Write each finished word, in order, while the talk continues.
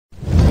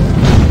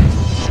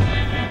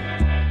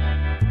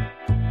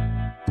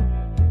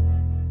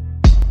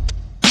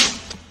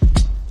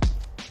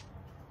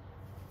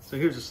So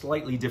here's a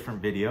slightly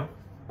different video.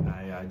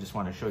 I just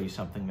want to show you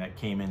something that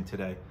came in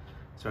today.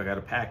 So I got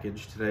a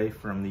package today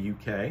from the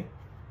UK,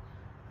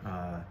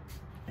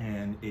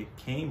 and it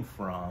came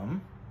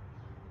from,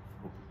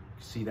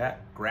 see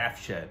that?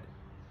 Grafshed.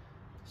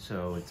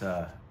 So it's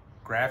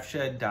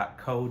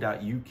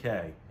grafshed.co.uk,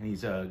 and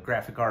he's a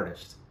graphic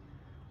artist.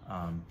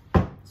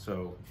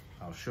 So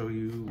I'll show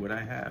you what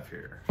I have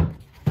here.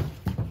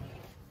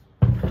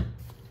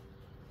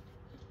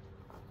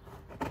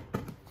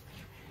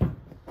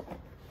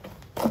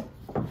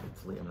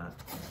 Hopefully I'm not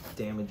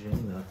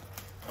damaging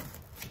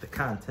the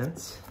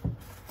contents.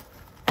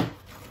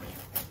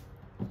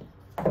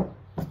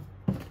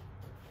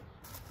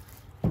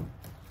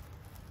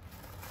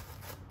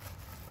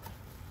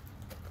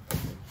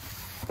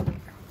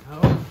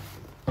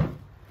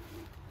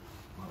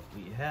 What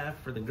we have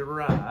for the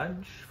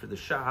garage, for the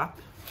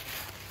shop,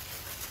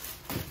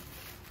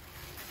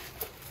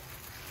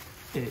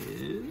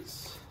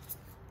 is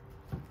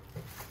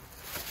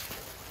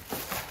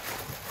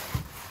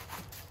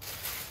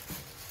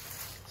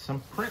some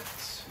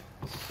prints.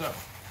 So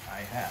I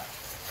have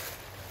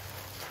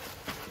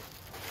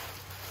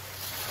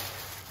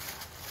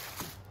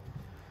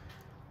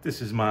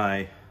this is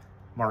my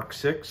Mark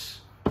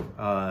 6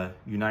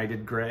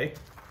 United Gray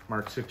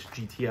Mark 6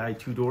 GTI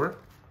 2-door.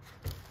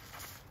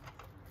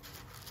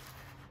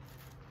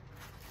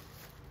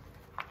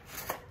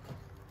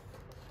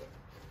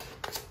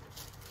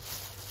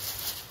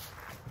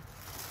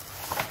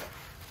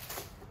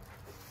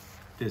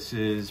 This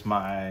is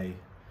my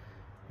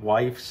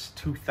wife's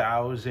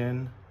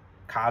 2000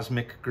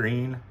 Cosmic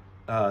Green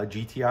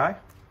GTI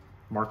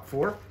Mark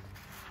 4.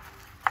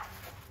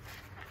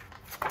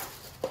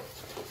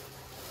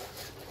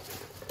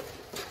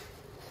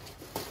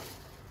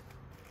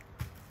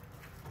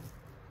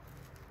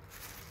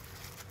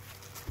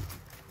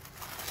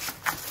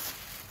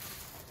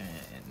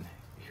 And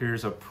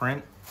here's a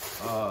print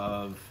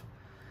of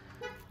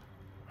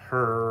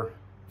her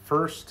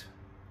first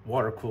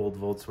water-cooled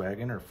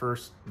Volkswagen, her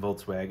first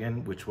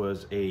Volkswagen, which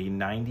was a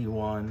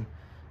 91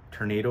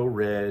 Tornado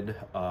Red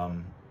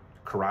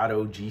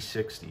Corrado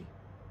G60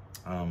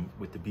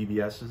 with the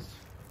BBSs.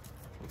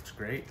 Looks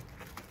great.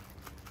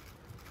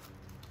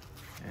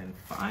 And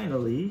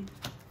finally,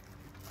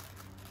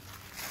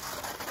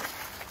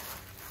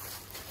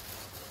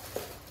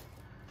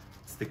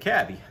 it's the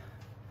Cabby.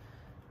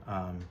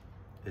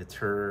 It's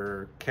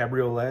her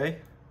cabriolet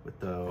with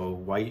the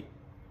white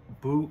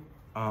boot,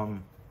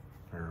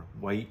 or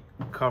white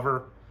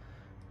cover,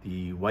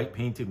 the white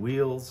painted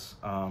wheels,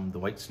 the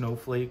white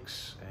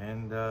snowflakes,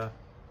 and there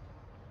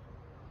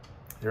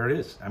it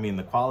is. I mean,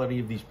 the quality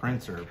of these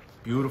prints are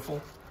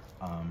beautiful.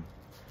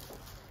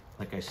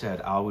 Like I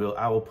said, I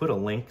will put a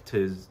link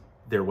to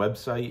their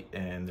website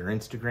and their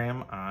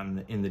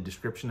Instagram in the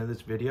description of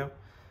this video.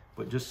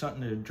 But just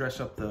something to dress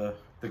up the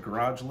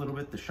garage a little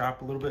bit, the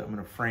shop a little bit. I'm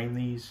gonna frame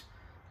these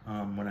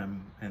and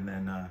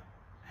then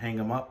hang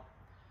them up.